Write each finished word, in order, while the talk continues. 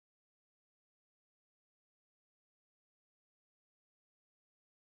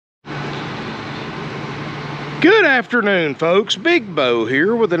Good afternoon, folks. Big Bo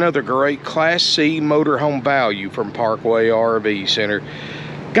here with another great Class C motorhome value from Parkway RV Center.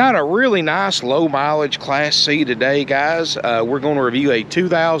 Got a really nice low mileage Class C today, guys. We're going to review a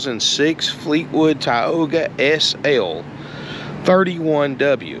 2006 Fleetwood Tioga SL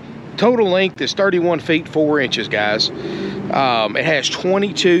 31W. Total length is 31 feet 4 inches, guys. It has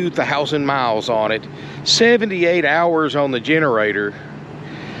 22,000 miles on it, 78 hours on the generator.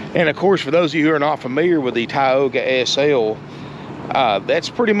 And of course, for those of you who are not familiar with the Tioga SL, that's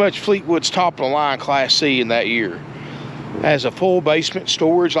pretty much Fleetwood's top of the line Class C in that year. Has a full basement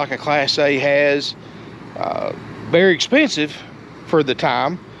storage like a Class A has. Very expensive for the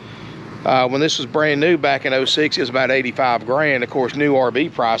time. When this was brand new back in 06, it was about 85 grand. Of course, new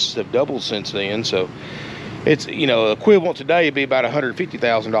RV prices have doubled since then. So it's, you know, equivalent today would be about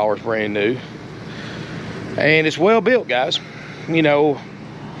 $150,000 brand new. And it's well built, guys. You know,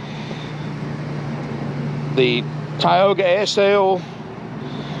 the Tioga SL,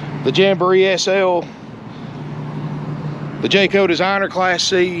 the Jamboree SL, the Jayco Designer Class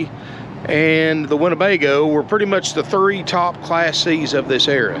C, and the Winnebago were pretty much the three top Class C's of this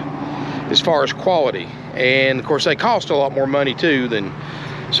era as far as quality. And of course, they cost a lot more money too than,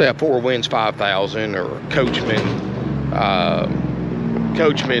 say, a Four Winds 5000 or Coachman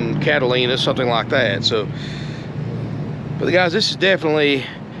Catalina, something like that. So, but guys, this is definitely,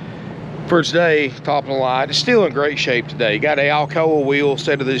 for today, top of the line. It's still in great shape today. Got a Alcoa wheel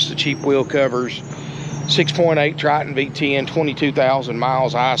instead of just the cheap wheel covers. 6.8 Triton V10, 22,000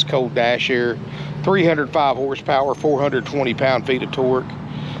 miles, ice cold dash air, 305 horsepower, 420 pound-feet of torque,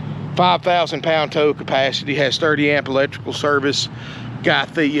 5,000 pound tow capacity, has 30 amp electrical service,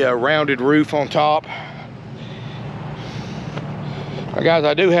 got the rounded roof on top. Now, guys,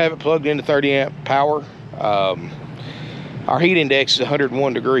 I do have it plugged into 30 amp power. Our heat index is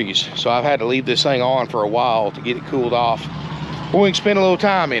 101 degrees, so I've had to leave this thing on for a while to get it cooled off. But we can spend a little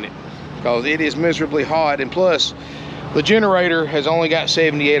time in it because it is miserably hot, and plus the generator has only got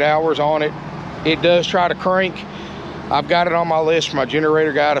 78 hours on it. It does try to crank. I've got it on my list for my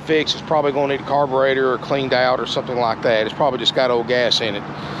generator guy to fix. It's probably going to need a carburetor or cleaned out or something like that. It's probably just got old gas in it.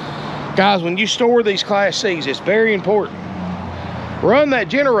 Guys, when you store these Class C's, it's very important. Run that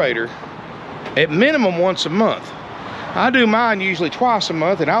generator at minimum once a month. I do mine usually twice a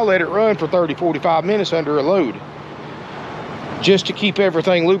month, and I'll let it run for 30-45 minutes under a load just to keep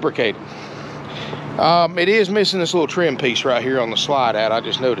everything lubricated. It is missing this little trim piece right here on the slide out. I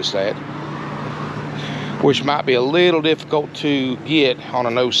just noticed that, which might be a little difficult to get on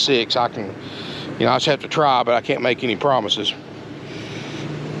an 06. I can, you know, I just have to try, but I can't make any promises.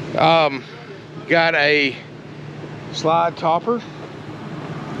 Got a slide topper.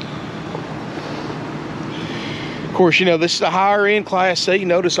 Of course, you know, this is a higher end Class C.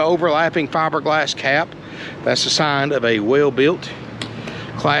 Notice the overlapping fiberglass cap. That's a sign of a well-built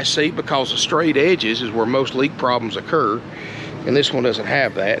Class C, because the straight edges is where most leak problems occur, and this one doesn't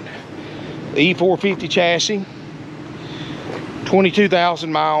have that. The E450 chassis,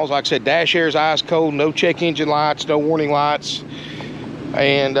 22,000 miles. Like I said, dash air is ice cold, no check engine lights, no warning lights,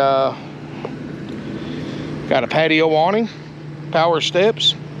 and got a patio awning, power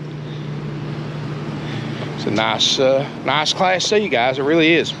steps. It's a nice, nice Class C, guys. It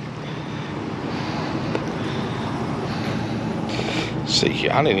really is. Let's see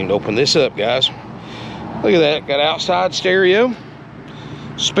here. I didn't even open this up, guys. Look at that. Got outside stereo,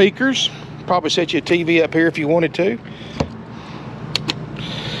 speakers. Probably set you a TV up here if you wanted to.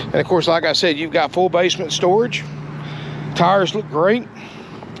 And of course, like I said, you've got full basement storage. Tires look great.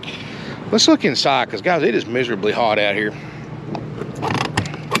 Let's look inside, because guys, it is miserably hot out here.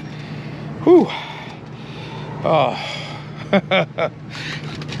 Whew. Oh.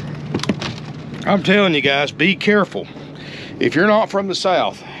 I'm telling you guys, be careful. If you're not from the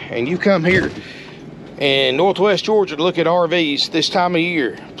South and you come here in Northwest Georgia to look at RVs this time of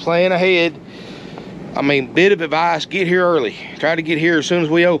year, plan ahead. I mean, bit of advice, get here early. Try to get here as soon as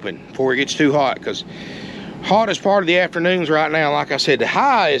we open before it gets too hot, because hottest part of the afternoons right now, like I said, the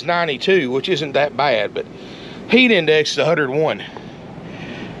high is 92, which isn't that bad, but heat index is 101.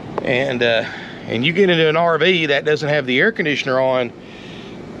 And you get into an RV that doesn't have the air conditioner on,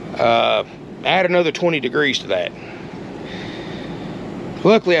 add another 20 degrees to that.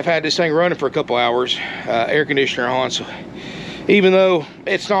 Luckily, I've had this thing running for a couple hours, air conditioner on, so even though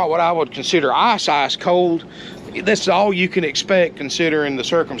it's not what I would consider ice cold, that's all you can expect considering the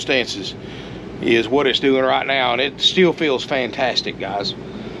circumstances is what it's doing right now, and it still feels fantastic, guys.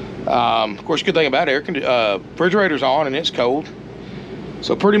 Of course, good thing about it, refrigerator's on and it's cold.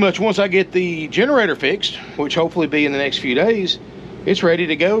 So pretty much once I get the generator fixed, which hopefully be in the next few days, it's ready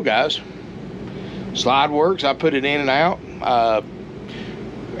to go, guys. Slide works. I put it in and out.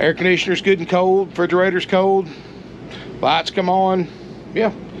 Air conditioner's good and cold. Refrigerator's cold. Lights come on.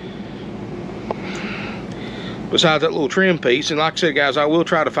 Yeah. Besides that little trim piece, and like I said, guys, I will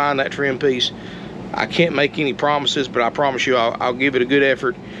try to find that trim piece. I can't make any promises, but I promise you I'll give it a good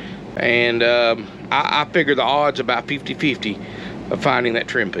effort. And I figure the odds about 50-50 of finding that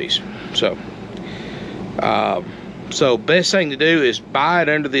trim piece. So best thing to do is buy it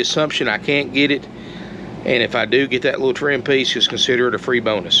under the assumption I can't get it. And if I do get that little trim piece, just consider it a free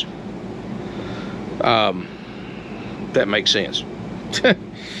bonus. That makes sense.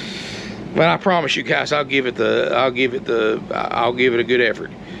 But I promise you guys, I'll give it a good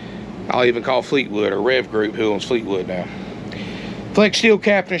effort. I'll even call Fleetwood or Rev Group, who owns Fleetwood now. Flex steel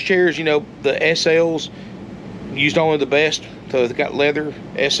captain's chairs, you know, the SLs used only the best. So they've got leather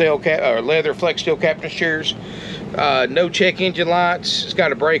leather flex steel captain's chairs. No check engine lights. It's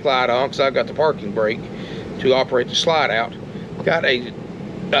got a brake light on because I've got the parking brake to operate the slide out. Got a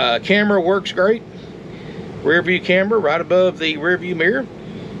camera, works great. Rear view camera right above the rear view mirror.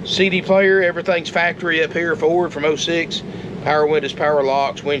 CD player, everything's factory up here forward from 06. Power windows, power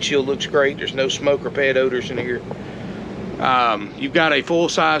locks, windshield looks great. There's no smoke or pet odors in here. You've got a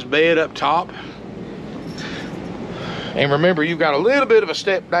full-size bed up top. And remember, you've got a little bit of a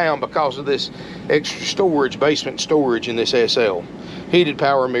step down because of this extra storage, basement storage in this SL. Heated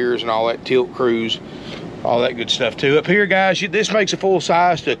power mirrors and all that, tilt cruise, all that good stuff too. Up here, guys, this makes a full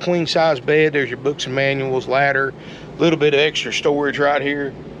size to a queen size bed. There's your books and manuals, ladder, a little bit of extra storage right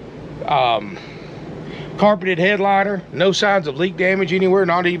here. Carpeted headliner, no signs of leak damage anywhere,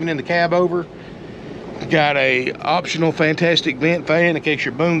 not even in the Cabover. Got a optional fantastic vent fan in case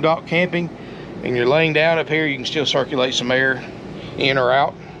you're boondock camping and you're laying down up here, you can still circulate some air in or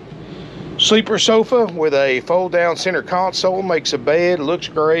out. Sleeper sofa with a fold down center console, makes a bed, looks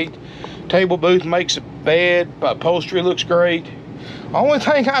great. Table booth makes a bed, upholstery looks great. Only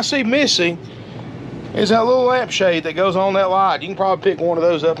thing I see missing is that little lampshade that goes on that light. You can probably pick one of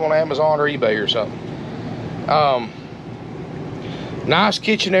those up on Amazon or eBay or something. Nice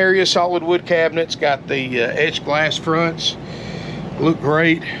kitchen area, solid wood cabinets, got the etched glass fronts, look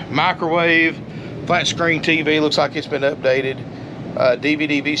great. Microwave, flat screen TV, looks like it's been updated.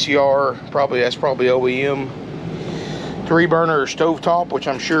 DVD, VCR, that's probably OEM. 3-burner stovetop, which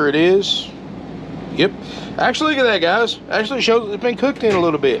I'm sure it is. Yep. Actually, look at that, guys. Actually shows it's been cooked in a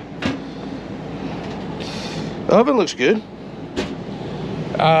little bit. The oven looks good.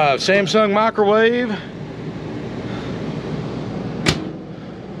 Samsung microwave.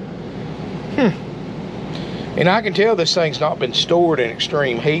 And I can tell this thing's not been stored in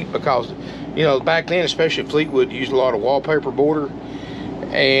extreme heat because, you know, back then, especially Fleetwood, used a lot of wallpaper border.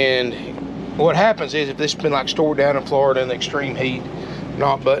 And what happens is if this has been like stored down in Florida in the extreme heat,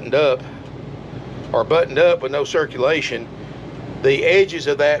 not buttoned up, or buttoned up with no circulation, the edges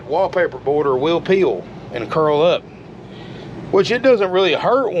of that wallpaper border will peel and curl up, which it doesn't really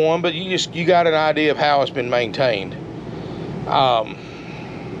hurt one, but you got an idea of how it's been maintained.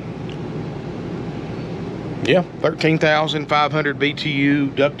 Yeah, 13,500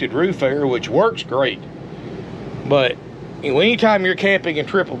 BTU ducted roof air, which works great. But anytime you're camping in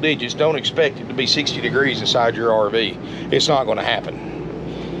triple digits, don't expect it to be 60 degrees inside your RV. It's not going to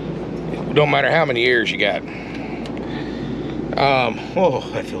happen. No matter how many airs you got. Oh,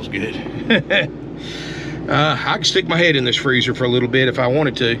 that feels good. I can stick my head in this freezer for a little bit if I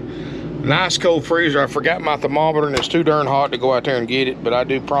wanted to. Nice cold freezer. I forgot my thermometer and it's too darn hot to go out there and get it, but I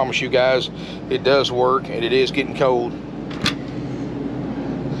do promise you guys it does work and it is getting cold.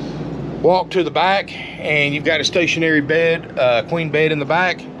 Walk to the back and you've got a stationary bed, queen bed in the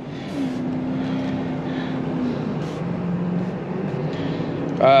back.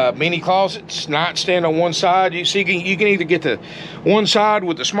 Mini closets, nightstand on one side. You see, you can either get the one side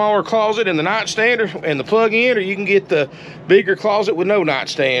with the smaller closet and the nightstand and the plug in, or you can get the bigger closet with no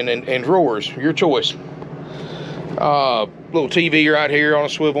nightstand and drawers, your choice. Little TV right here on a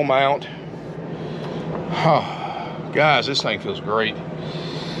swivel mount. Oh, guys, this thing feels great.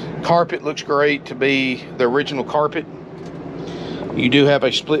 Carpet looks great to be the original carpet. You do have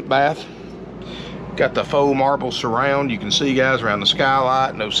a split bath. Got the faux marble surround. You can see, guys, around the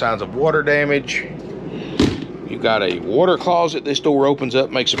skylight. No signs of water damage. You've got a water closet. This door opens up,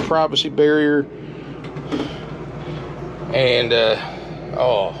 makes a privacy barrier. And,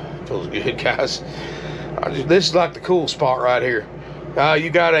 oh, feels good, guys. This is like the cool spot right here. You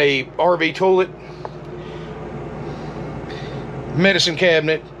got a RV toilet, medicine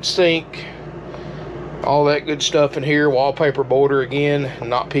cabinet, sink, all that good stuff in here. Wallpaper border again,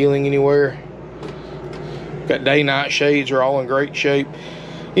 not peeling anywhere. Got day-night shades, are all in great shape.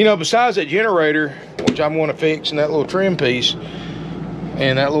 You know, besides that generator, which I'm going to fix, and that little trim piece,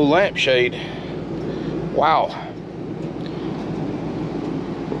 and that little lampshade, wow.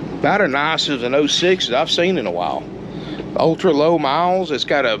 About as nice as an 06 that I've seen in a while. Ultra low miles. It's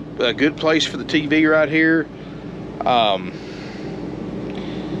got a good place for the TV right here.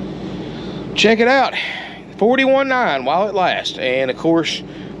 Check it out. 41.9 while it lasts. And of course,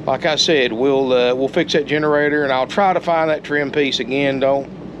 like I said, we'll fix that generator, and I'll try to find that trim piece again.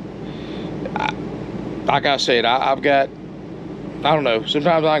 Like I said, I've got, I don't know,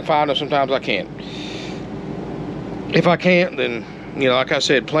 sometimes I can find them, sometimes I can't. If I can't, then, you know, like I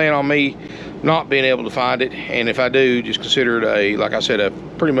said, plan on me not being able to find it, and if I do, just consider it a, like I said,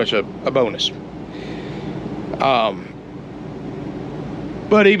 pretty much a bonus.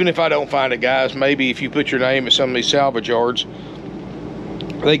 But even if I don't find it, guys, maybe if you put your name at some of these salvage yards,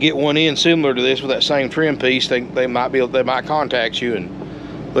 they get one in similar to this with that same trim piece, they might contact you and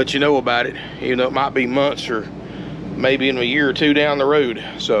let you know about it, even though it might be months or maybe in a year or two down the road.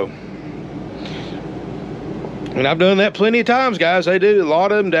 So, and I've done that plenty of times, guys. They do, a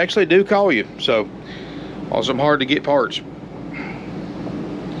lot of them actually do call you. So, also hard to get parts.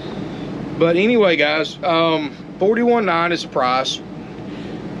 But anyway, guys, $41.9 is the price,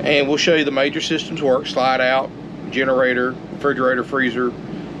 and we'll show you the major systems work: slide out, generator, refrigerator, freezer,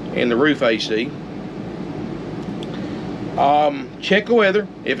 and the roof AC. Check the weather.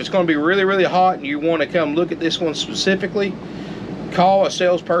 If it's going to be really, really hot and you want to come look at this one specifically, call a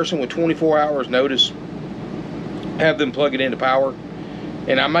salesperson with 24 hours notice. Have them plug it into power.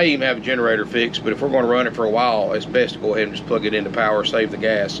 And I may even have a generator fixed, but if we're going to run it for a while, it's best to go ahead and just plug it into power, save the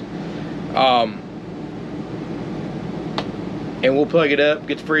gas. And we'll plug it up,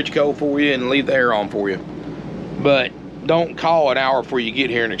 get the fridge cold for you, and leave the air on for you. But don't call an hour before you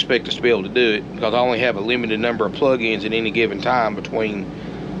get here and expect us to be able to do it, because I only have a limited number of plug-ins at any given time between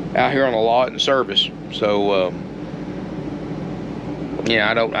out here on the lot and service. So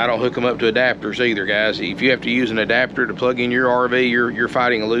yeah, I don't hook them up to adapters either, guys. If you have to use an adapter to plug in your RV, you're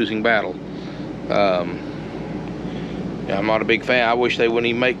fighting a losing battle. I'm not a big fan. I wish they wouldn't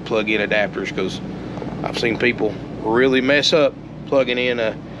even make plug-in adapters, because I've seen people really mess up plugging in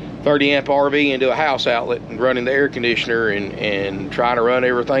a 30 amp RV into a house outlet and running the air conditioner and trying to run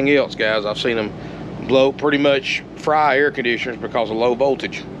everything else, guys. I've seen them pretty much fry air conditioners because of low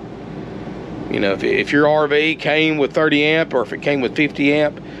voltage. You know, if your RV came with 30 amp or if it came with 50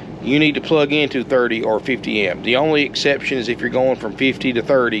 amp, you need to plug into 30 or 50 amp. The only exception is if you're going from 50 to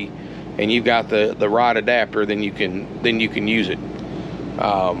 30 and you've got the right adapter, then you can use it.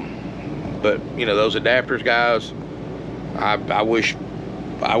 But you know, those adapters, guys, I wish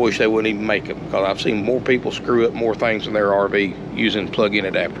they wouldn't even make them, because I've seen more people screw up more things in their RV using plug-in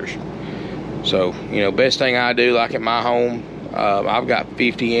adapters. So, you know, best thing I do, like at my home, I've got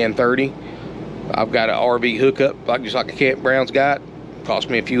 50 and 30. I've got an RV hookup, just like a campground's got. Cost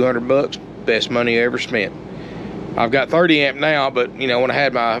me a few $100. Best money I ever spent. I've got 30 amp now, but you know, when I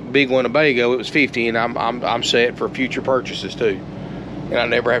had my big Winnebago, it was 50, and I'm set for future purchases too, and I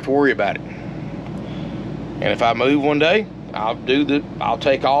never have to worry about it. And if I move one day, I'll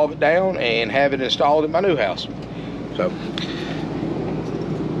take all of it down and have it installed in my new house. So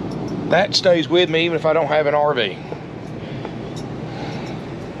that stays with me even if I don't have an RV.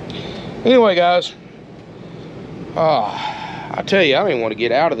 Anyway, guys, I tell you, I don't even want to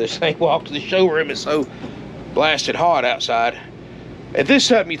get out of this thing, walk to the showroom. It's so blasted hot outside. If this is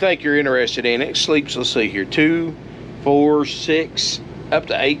something you think you're interested in, it sleeps, let's see here, 2, 4, 6, up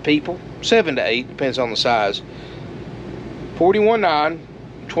to 8 people, 7 to 8, depends on the size. 41.9,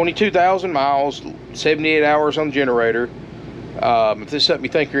 22,000 miles, 78 hours on the generator. If this is something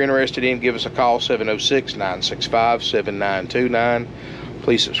you think you're interested in, give us a call, 706-965-7929.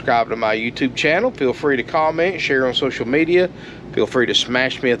 Please subscribe to my YouTube channel. Feel free to comment, share on social media. Feel free to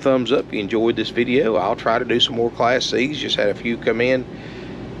smash me a thumbs up if you enjoyed this video. I'll try to do some more Class C's. Just had a few come in.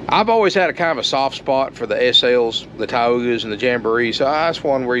 I've always had a kind of a soft spot for the SLs, the Tiogas, and the Jamborees. So that's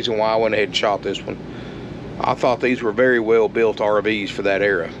one reason why I went ahead and shot this one. I thought these were very well built RVs for that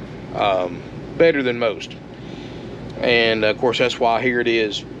era. Better than most. And of course, that's why here it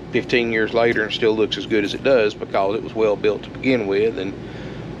is 15 years later and still looks as good as it does, because it was well built to begin with, and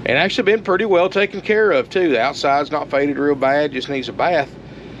actually been pretty well taken care of too. The outside's not faded real bad, just needs a bath,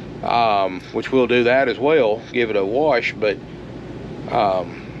 which we'll do that as well, give it a wash. But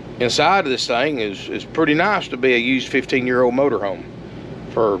inside of this thing is pretty nice to be a used 15-year-old motorhome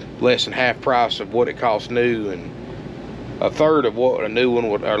for less than half price of what it costs new, and a third of what a new one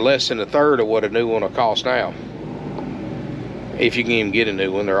would, or less than a third of what a new one will cost now. If you can even get a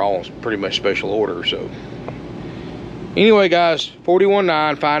new one, they're all pretty much special order. So Anyway, guys,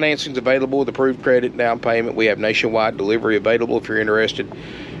 41.9 financing's available with approved credit and down payment. We have nationwide delivery available if you're interested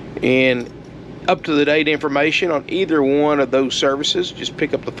in up-to-the-date information on either one of those services. Just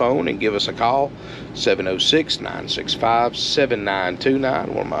pick up the phone and give us a call. 706-965-7929.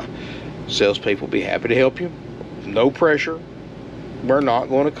 One of my salespeople will be happy to help you. No pressure. We're not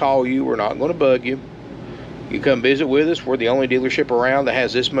going to call you. We're not going to bug you. You come visit with us. We're the only dealership around that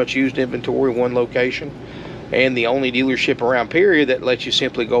has this much used inventory in one location, and the only dealership around, period, that lets you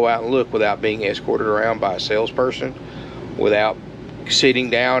simply go out and look without being escorted around by a salesperson, without sitting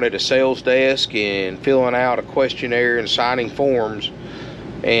down at a sales desk and filling out a questionnaire and signing forms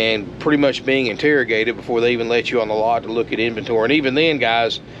and pretty much being interrogated before they even let you on the lot to look at inventory. And even then,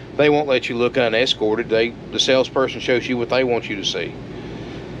 guys, they won't let you look unescorted. The salesperson shows you what they want you to see.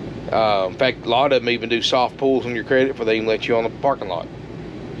 In fact, a lot of them even do soft pulls on your credit before they even let you on the parking lot.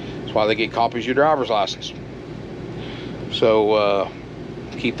 That's why they get copies of your driver's license. So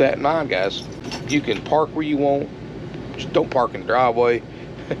keep that in mind, guys. You can park where you want. Just don't park in the driveway,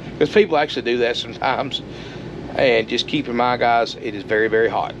 because people actually do that sometimes. And just keep in mind, guys, it is very, very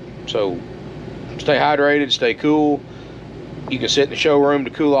hot. So stay hydrated, stay cool. You can sit in the showroom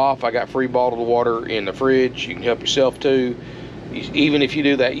to cool off. I got free bottled water in the fridge. You can help yourself too. Even if you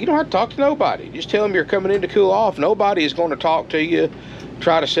do that, you don't have to talk to nobody. Just tell them you're coming in to cool off. Nobody is going to talk to you,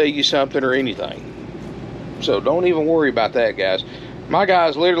 try to sell you something or anything. So don't even worry about that, guys. My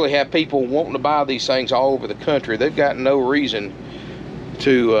guys literally have people wanting to buy these things all over the country. They've got no reason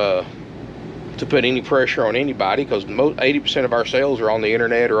to put any pressure on anybody, because 80% of our sales are on the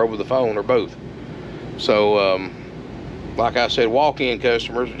internet or over the phone or both. So like I said, walk-in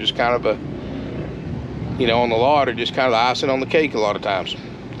customers are just kind of a, you know, on the lot, are just kind of the icing on the cake a lot of times.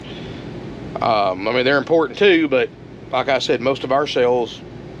 I mean, they're important too, but like I said, most of our sales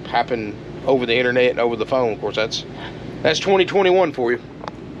happen over the internet and over the phone. Of course, that's 2021 for you.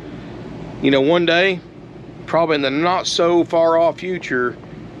 You know, one day, probably in the not so far off future,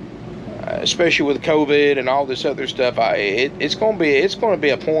 especially with COVID and all this other stuff, it's going to be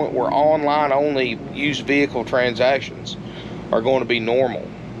a point where online only used vehicle transactions are going to be normal.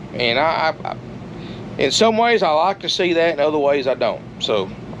 And I in some ways I like to see that, in other ways I don't. So,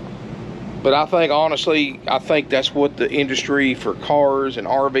 but I think, honestly, I think that's what the industry for cars and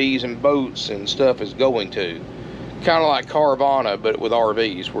RVs and boats and stuff is going to. Kind of like Carvana, but with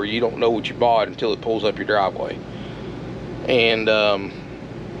RVs, where you don't know what you bought until it pulls up your driveway. And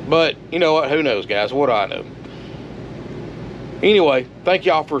but you know what, who knows, guys? What do I know? Anyway, thank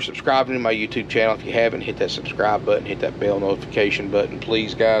y'all for subscribing to my YouTube channel. If you haven't, hit that subscribe button, hit that bell notification button,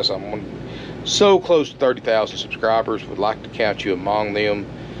 please, guys. I'm so close to 30,000 subscribers. Would like to count you among them.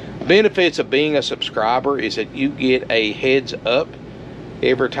 Benefits of being a subscriber is that you get a heads up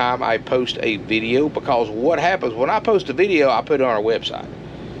every time I post a video, because what happens when I post a video, I put it on our website.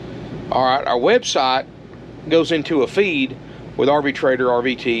 All right, our website goes into a feed with RV Trader,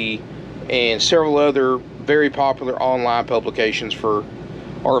 RVT, and several other very popular online publications for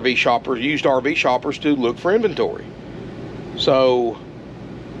RV shoppers, used RV shoppers, to look for inventory. So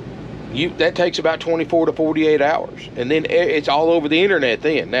that takes about 24 to 48 hours, and then it's all over the internet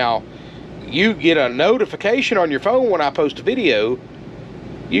then. Now, you get a notification on your phone when I post a video.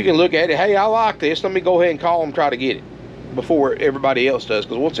 You can look at it, hey, I like this, let me go ahead and call them, try to get it before everybody else does,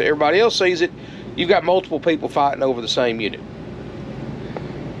 because once everybody else sees it, you've got multiple people fighting over the same unit.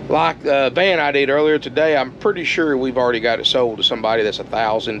 Like the van I did earlier today, I'm pretty sure we've already got it sold to somebody that's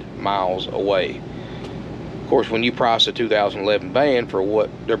 1,000 miles away. Of course, when you price a 2011 van for what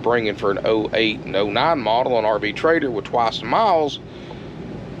they're bringing for an 08 and 09 model on RV Trader with twice the miles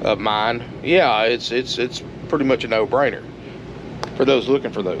of mine, yeah, it's pretty much a no-brainer for those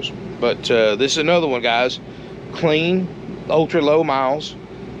looking for those. But this is another one, guys. Clean, ultra low miles.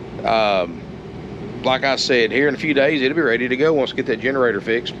 Like I said, here in a few days, it'll be ready to go once I get that generator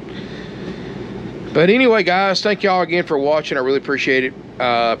fixed. But anyway, guys, thank y'all again for watching. I really appreciate it.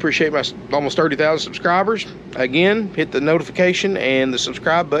 Appreciate my almost 30,000 subscribers. Again, hit the notification and the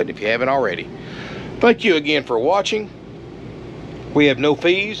subscribe button if you haven't already. Thank you again for watching. We have no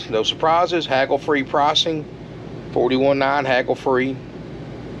fees, no surprises, haggle-free pricing. 41.9 haggle-free,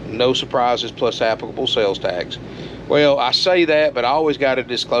 no surprises, plus applicable sales tax. Well, I say that, but I always got to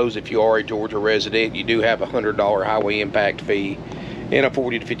disclose, if you are a Georgia resident, you do have a $100 highway impact fee and a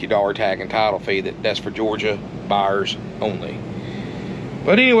 $40 to $50 tag and title fee. That's for Georgia buyers only.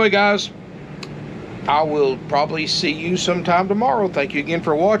 But anyway, guys, I will probably see you sometime tomorrow. Thank you again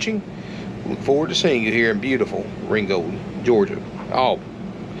for watching. Look forward to seeing you here in beautiful Ringgold, Georgia. Oh,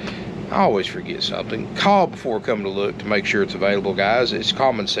 I always forget something. Call before coming to look to make sure it's available, guys. It's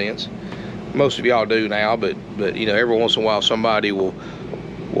common sense. Most of y'all do now, but you know, every once in a while somebody will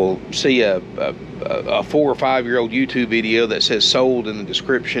see a 4 or 5 year old YouTube video that says sold in the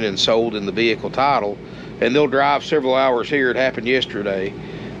description and sold in the vehicle title, and they'll drive several hours here. It happened yesterday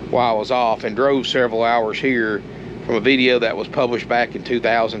while I was off, and drove several hours here from a video that was published back in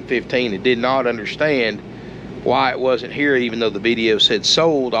 2015 and did not understand why it wasn't here, even though the video said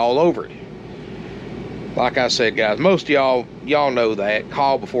sold all over it. Like I said, guys, most of y'all know that.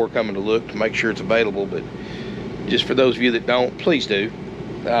 Call before coming to look to make sure it's available, but just for those of you that don't, please do.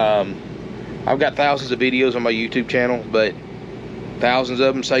 I've got thousands of videos on my YouTube channel, but thousands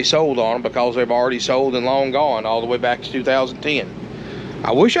of them say sold on them because they've already sold and long gone all the way back to 2010.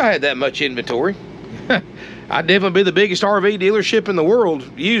 I wish I had that much inventory. I'd definitely be the biggest RV dealership in the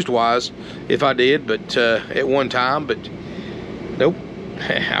world, used-wise, if I did, but at one time, but nope.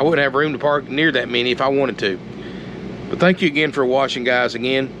 I wouldn't have room to park near that many if I wanted to. But thank you again for watching, guys.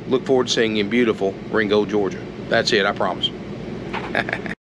 Again, look forward to seeing you in beautiful Ringgold, Georgia. That's it, I promise.